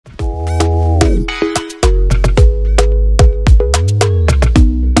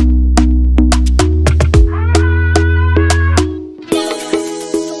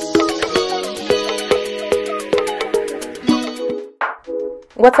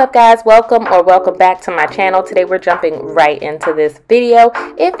What's up, guys? Welcome back to my channel. Today we're jumping right into this video.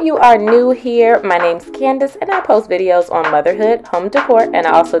 If you are new here, my name's Candace and I post videos on motherhood, home decor, and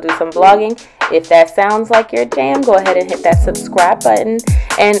I also do some vlogging. If that sounds like your jam, go ahead and hit that subscribe button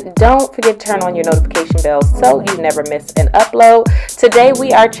and don't forget to turn on your notification bell so you never miss an upload. Today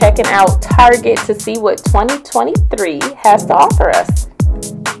we are checking out Target to see what 2023 has to offer us.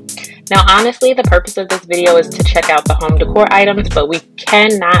 Now, honestly, the purpose of this video is to check out the home decor items, but we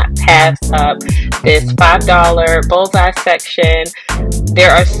cannot pass up this $5 bullseye section.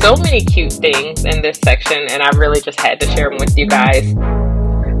 There are so many cute things in this section, and I really just had to share them with you guys.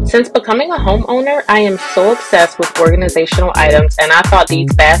 Since becoming a homeowner, I am so obsessed with organizational items, and I thought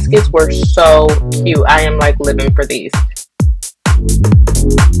these baskets were so cute. I am like living for these.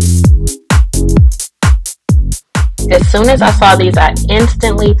 As soon as I saw these, I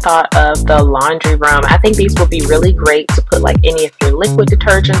instantly thought of the laundry room. I think these would be really great to put like any of your liquid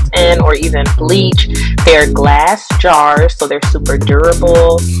detergents in or even bleach. They're glass jars, so they're super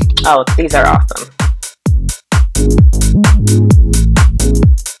durable. Oh, these are awesome.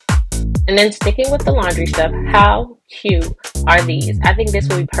 And then sticking with the laundry stuff, how cute are these? I think this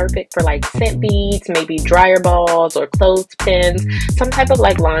would be perfect for like scent beads, maybe dryer balls or clothespins, some type of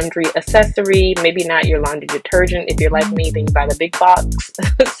like laundry accessory. Maybe not your laundry detergent. If you're like me, then you buy the big box,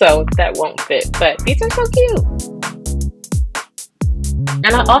 so that won't fit. But these are so cute.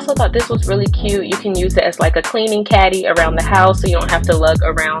 And I also thought this was really cute. You can use it as like a cleaning caddy around the house so you don't have to lug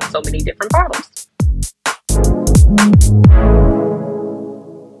around so many different bottles.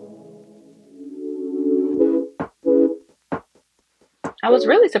 I was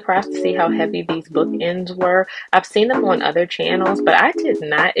really surprised to see how heavy these bookends were. I've seen them on other channels, but I did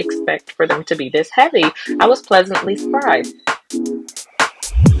not expect for them to be this heavy. I was pleasantly surprised.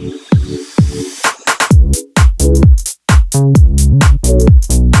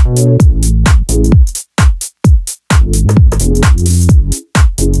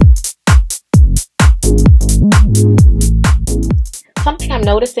 Something I'm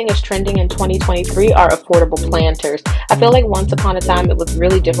noticing is trending in 2023 are affordable planters. I feel like once upon a time it was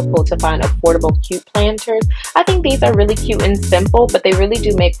really difficult to find affordable cute planters. I think these are really cute and simple, but they really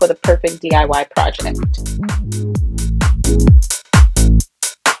do make for the perfect DIY project.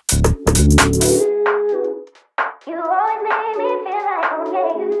 You always make me feel like, oh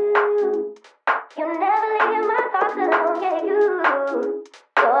yeah, you never leave my thoughts alone, yeah, you're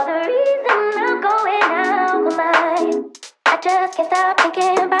the reason I'm going out my mind. I just can't stop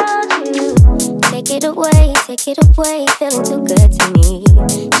thinking about you. Take it away, feeling too good to me.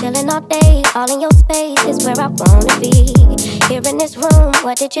 Chilling all day, all in your space is where I wanna be. Here in this room,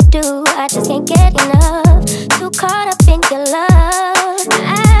 what did you do? I just can't get enough. Too caught up in your love.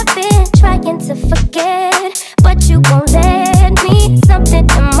 I've been trying to forget, but you won't let me. Something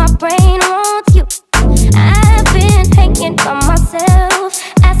in my brain wants you. I've been hanging by myself,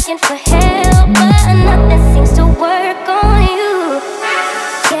 asking for help, but nothing seems to work on you.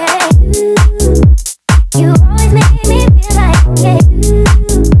 Yeah, you always make me feel like, yeah,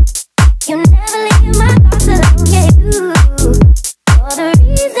 you never leave my thoughts alone, yeah, you're the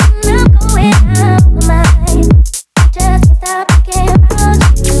reason I'm going out of my mind. I just can't stop thinking about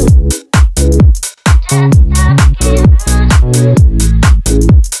you. Just can't stop thinking about you.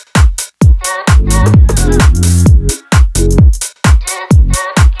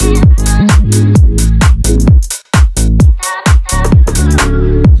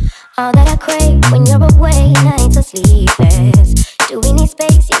 All that I crave when you're away, nights are sleepless. Do we need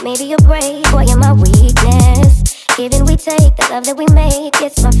space? Yeah, maybe you're brave, boy, you're my weakness. Give and we take, the love that we make,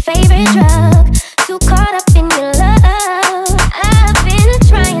 it's my favorite drug. Too caught up in your love. I've been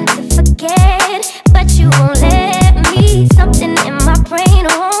trying to forget, but you won't let me. Something in my brain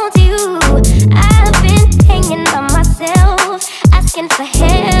wants you. I've been hanging by myself, asking for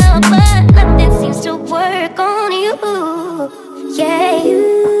help, but nothing seems to work on you. Yeah,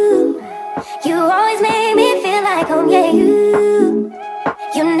 you always make me feel like home, yeah, you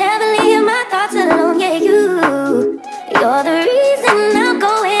never leave my thoughts alone, yeah, you're the reason I'm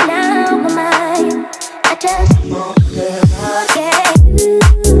going out my mind. I just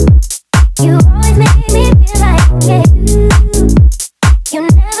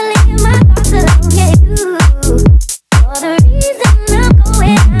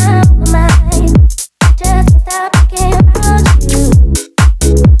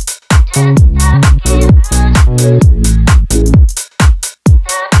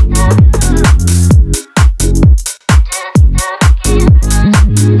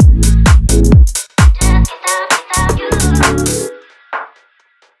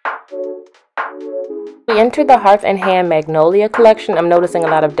entered the Hearth and Hand Magnolia collection, I'm noticing a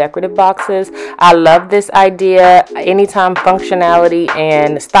lot of decorative boxes. I love this idea. Anytime functionality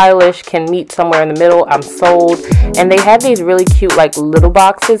and stylish can meet somewhere in the middle, I'm sold. And they have these really cute like little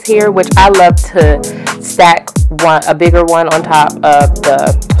boxes here, which I love to stack a bigger one on top of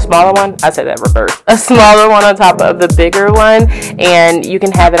the smaller one. I said that reverse. A smaller one on top of the bigger one, and you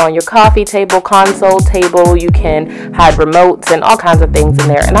can have it on your coffee table, console table. You can hide remotes and all kinds of things in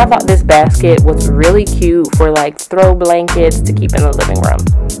there. And I thought this basket was really cute for like throw blankets to keep in the living room.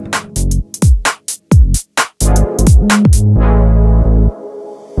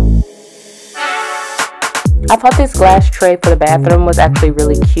 I thought this glass tray for the bathroom was actually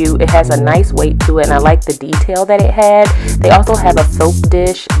really cute. It has a nice weight to it, and I like the detail that it had. They also have a soap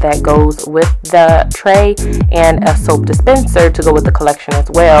dish that goes with the tray and a soap dispenser to go with the collection as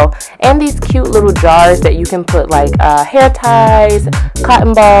well. And these cute little jars that you can put like hair ties,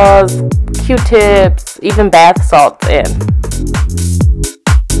 cotton balls, Q-tips, even bath salts in.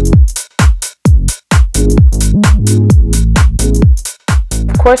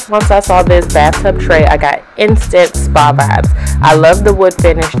 Of course, once I saw this bathtub tray, I got instant spa vibes. I love the wood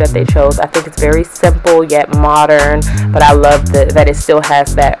finish that they chose. I think it's very simple yet modern, but I love that it still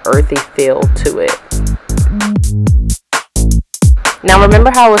has that earthy feel to it. Now remember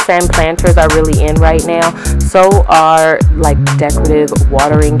how I was saying planters are really in right now? So are like decorative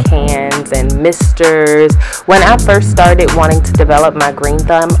watering cans and misters. When I first started wanting to develop my green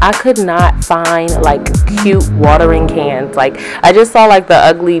thumb, I could not find like cute watering cans. Like I just saw like the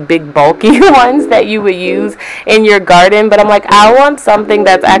ugly big bulky ones that you would use in your garden, but I'm like, I want something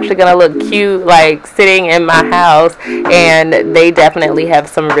that's actually gonna look cute like sitting in my house, and they definitely have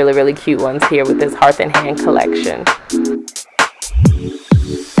some really cute ones here with this Hearth and Hand collection.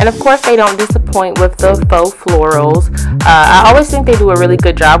 And of course, they don't disappoint with the faux florals. I always think they do a really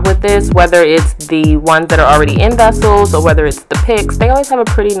good job with this, whether it's the ones that are already in vessels or whether it's the picks. They always have a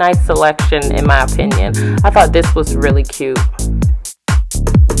pretty nice selection, in my opinion. I thought this was really cute.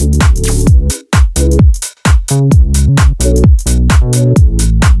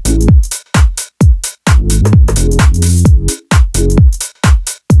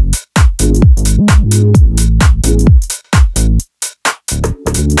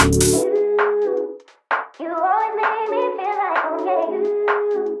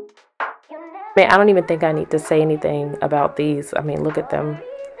 Man, I don't even think I need to say anything about these. I mean, look at them.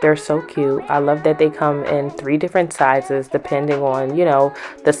 They're so cute. I love that they come in 3 different sizes depending on, you know,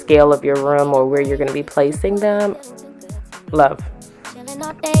 the scale of your room or where you're going to be placing them. Love.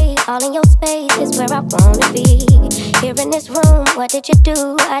 All day, all in your space is where I wanna be. Here in this room, what did you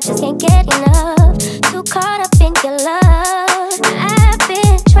do? I just can't get enough. Too caught up in your love. I've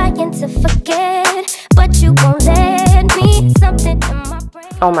been trying to forget, but you won't let me. Something in my brain.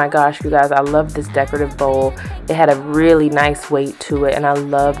 Oh my gosh, you guys, I love this decorative bowl. It had a really nice weight to it, and I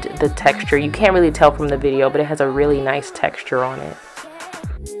loved the texture. You can't really tell from the video, but it has a really nice texture on it.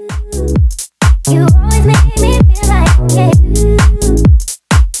 You always make me feel like, yeah,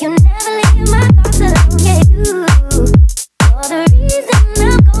 you never leave my thoughts alone, yeah, you're the reason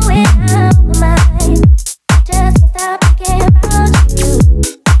I'm going out of my mind. I just can't stop thinking about you.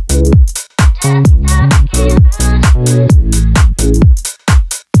 I just can't stop thinking about you.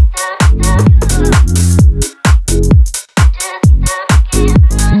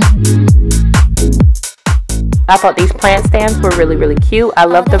 I thought these plant stands were really cute. I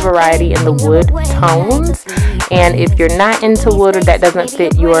love the variety in the wood tones. And if you're not into wood or that doesn't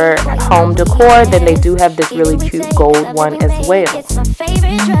fit your home decor, then they do have this really cute gold one as well. It's my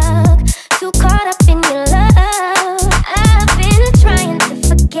favorite drug. Too caught up in your love. I've been trying to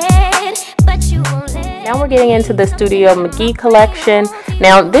forget, but you won't let. Now we're getting into the Studio Mcgee collection.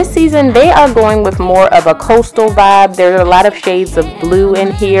 Now this season they are going with more of a coastal vibe. There are a lot of shades of blue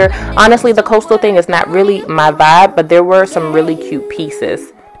in here. Honestly, the coastal thing is not really my vibe, but there were some really cute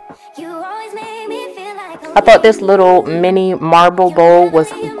pieces. I thought this little mini marble bowl was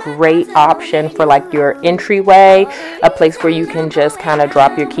a great option for like your entryway, a place where you can just kind of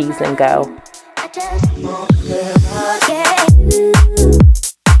drop your keys and go.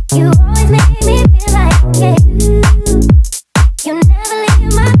 You always make me feel like, yeah, you never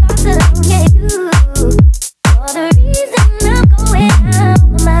leave my thoughts alone, yeah, you're the reason I'm going out of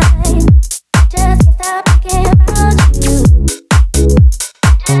my mind. I just can't stop thinking about you.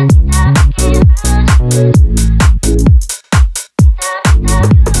 I just can't stop thinking about you.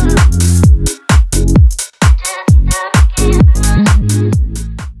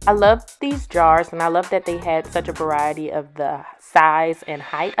 I love these jars, and I love that they had such a variety of the size and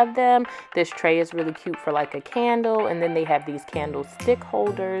height of them. This tray is really cute for like a candle, and then they have these candle stick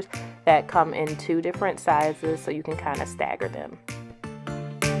holders that come in 2 different sizes, so you can kind of stagger them.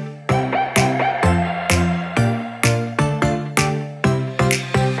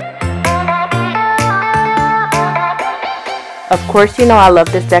 Of course, you know I love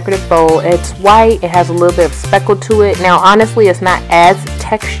this decorative bowl. It's white, it has a little bit of speckle to it. Now honestly, it's not as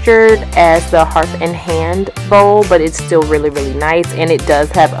textured as the Hearth and Hand bowl, but it's still really, really nice, and it does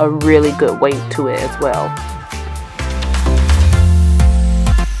have a really good weight to it as well.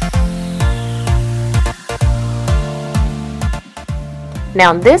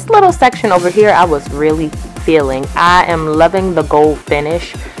 Now this little section over here I was really feeling. I am loving the gold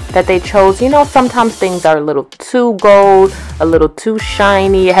finish that they chose. You know, sometimes things are a little too gold, a little too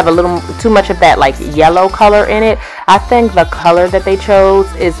shiny, have a little too much of that like yellow color in it. I think the color that they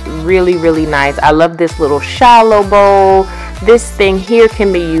chose is really, really nice. I love this little shallow bowl. This thing here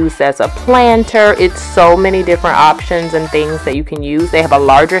can be used as a planter. It's so many different options and things that you can use. They have a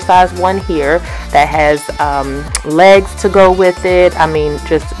larger size one here that has legs to go with it. I mean,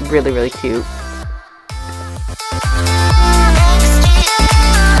 just really, really cute.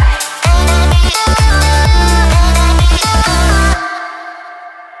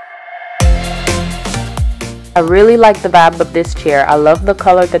 I really like the vibe of this chair. I love the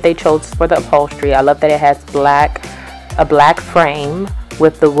color that they chose for the upholstery. I love that it has a black frame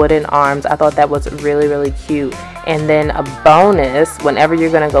with the wooden arms. I thought that was really, really cute. And then a bonus, whenever you're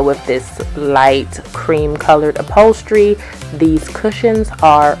going to go with this light cream colored upholstery, these cushions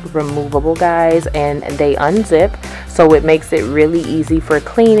are removable, guys, and they unzip, so it makes it really easy for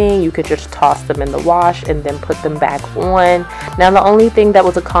cleaning. You could just toss them in the wash and then put them back on. Now the only thing that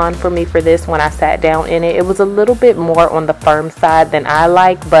was a con for me for this, when I sat down in it, it was a little bit more on the firm side than I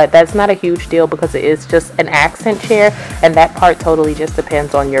like, but that's not a huge deal because it is just an accent chair, and that part totally just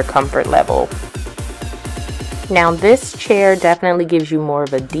depends on your comfort level. Now this chair definitely gives you more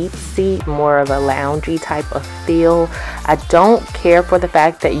of a deep seat, more of a loungy type of feel. I don't care for the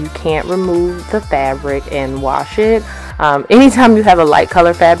fact that you can't remove the fabric and wash it. Anytime you have a light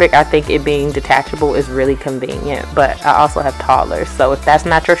color fabric, I think it being detachable is really convenient, but I also have toddlers, so if that's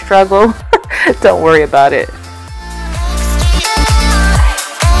not your struggle, don't worry about it.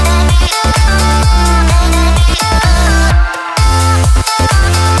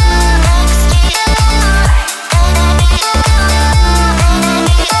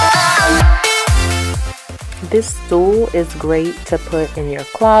 This stool is great to put in your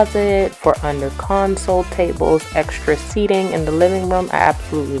closet, for under console tables, extra seating in the living room. I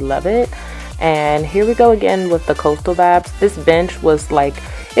absolutely love it. And here we go again with the coastal vibes. This bench was like,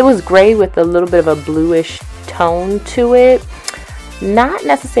 it was gray with a little bit of a bluish tone to it. Not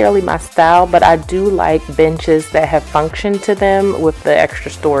necessarily my style, but I do like benches that have function to them with the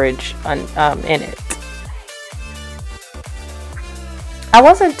extra storage in it. I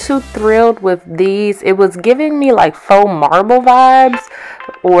wasn't too thrilled with these. It was giving me like faux marble vibes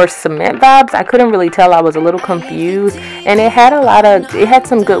or cement vibes. I couldn't really tell. I was a little confused, and it had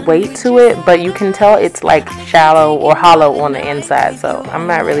some good weight to it, but you can tell it's like shallow or hollow on the inside, so I'm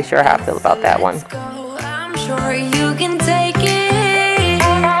not really sure how I feel about that one. I'm sure you can take it.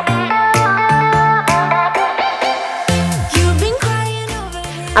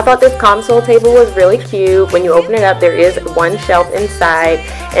 I thought this console table was really cute. When you open it up, there is one shelf inside,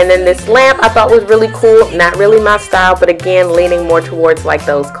 and then this lamp I thought was really cool. Not really my style, but again, leaning more towards like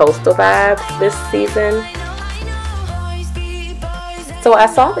those coastal vibes this season. So I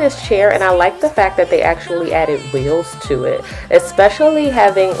saw this chair, and I like the fact that they actually added wheels to it, especially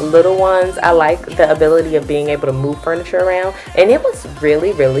having little ones. I like the ability of being able to move furniture around, and it was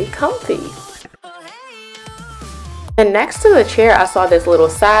really, really comfy. And next to the chair, I saw this little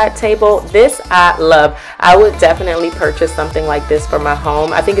side table. This I love. I would definitely purchase something like this for my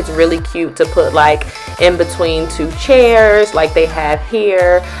home. I think it's really cute to put like in between 2 chairs like they have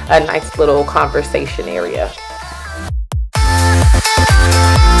here. A nice little conversation area.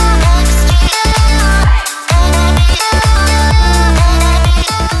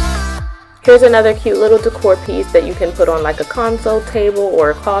 Here's another cute little decor piece that you can put on like a console table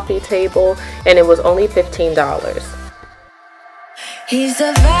or a coffee table, and it was only $15. He's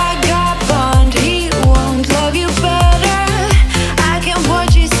a vagabond, he won't love you better. I can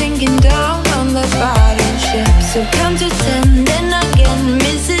watch you sinking down on the battleship. So come to 10, then again,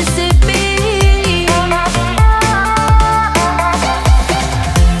 Mississippi.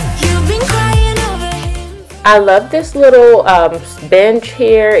 You've been crying over him. I love this little bench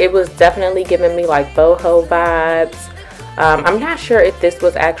here. It was definitely giving me like boho vibes. I'm not sure if this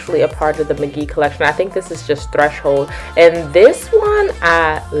was actually a part of the Mcgee collection. I think this is just Threshold. And this one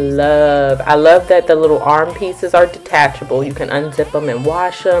I love. I love that the little arm pieces are detachable. You can unzip them and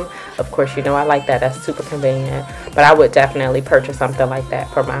wash them. Of course, you know I like that. That's super convenient. But I would definitely purchase something like that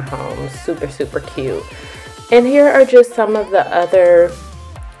for my home. Super, super cute. And here are just some of the other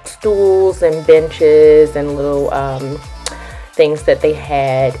stools and benches and little things that they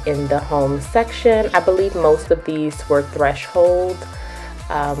had in the home section. I believe most of these were Threshold,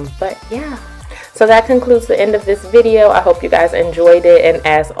 but yeah. So that concludes the end of this video. I hope you guys enjoyed it, and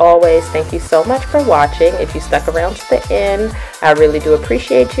as always, thank you so much for watching. If you stuck around to the end, I really do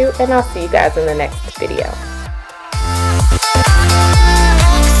appreciate you, and I'll see you guys in the next video.